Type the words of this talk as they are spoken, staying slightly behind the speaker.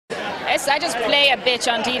I just play a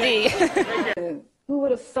bitch on TV. Who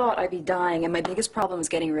would have thought I'd be dying and my biggest problem is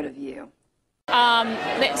getting rid of you?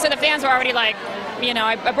 So the fans were already like, you know,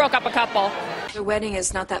 I broke up a couple. The wedding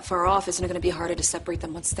is not that far off. Isn't it going to be harder to separate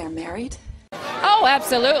them once they're married? Oh,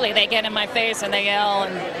 absolutely. They get in my face and they yell,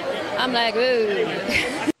 and I'm like,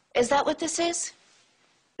 ooh. Is that what this is?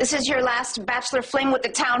 This is your last bachelor fling with the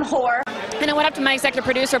town whore? And I went up to my executive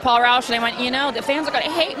producer, Paul Roush, and I went, you know, the fans are going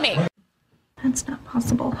to hate me. That's not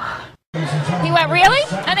possible. He went, really?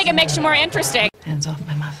 I think it makes you more interesting. Hands off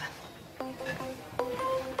my muffin.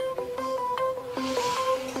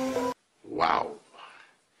 Wow.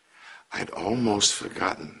 I'd almost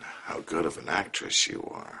forgotten how good of an actress you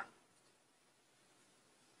are.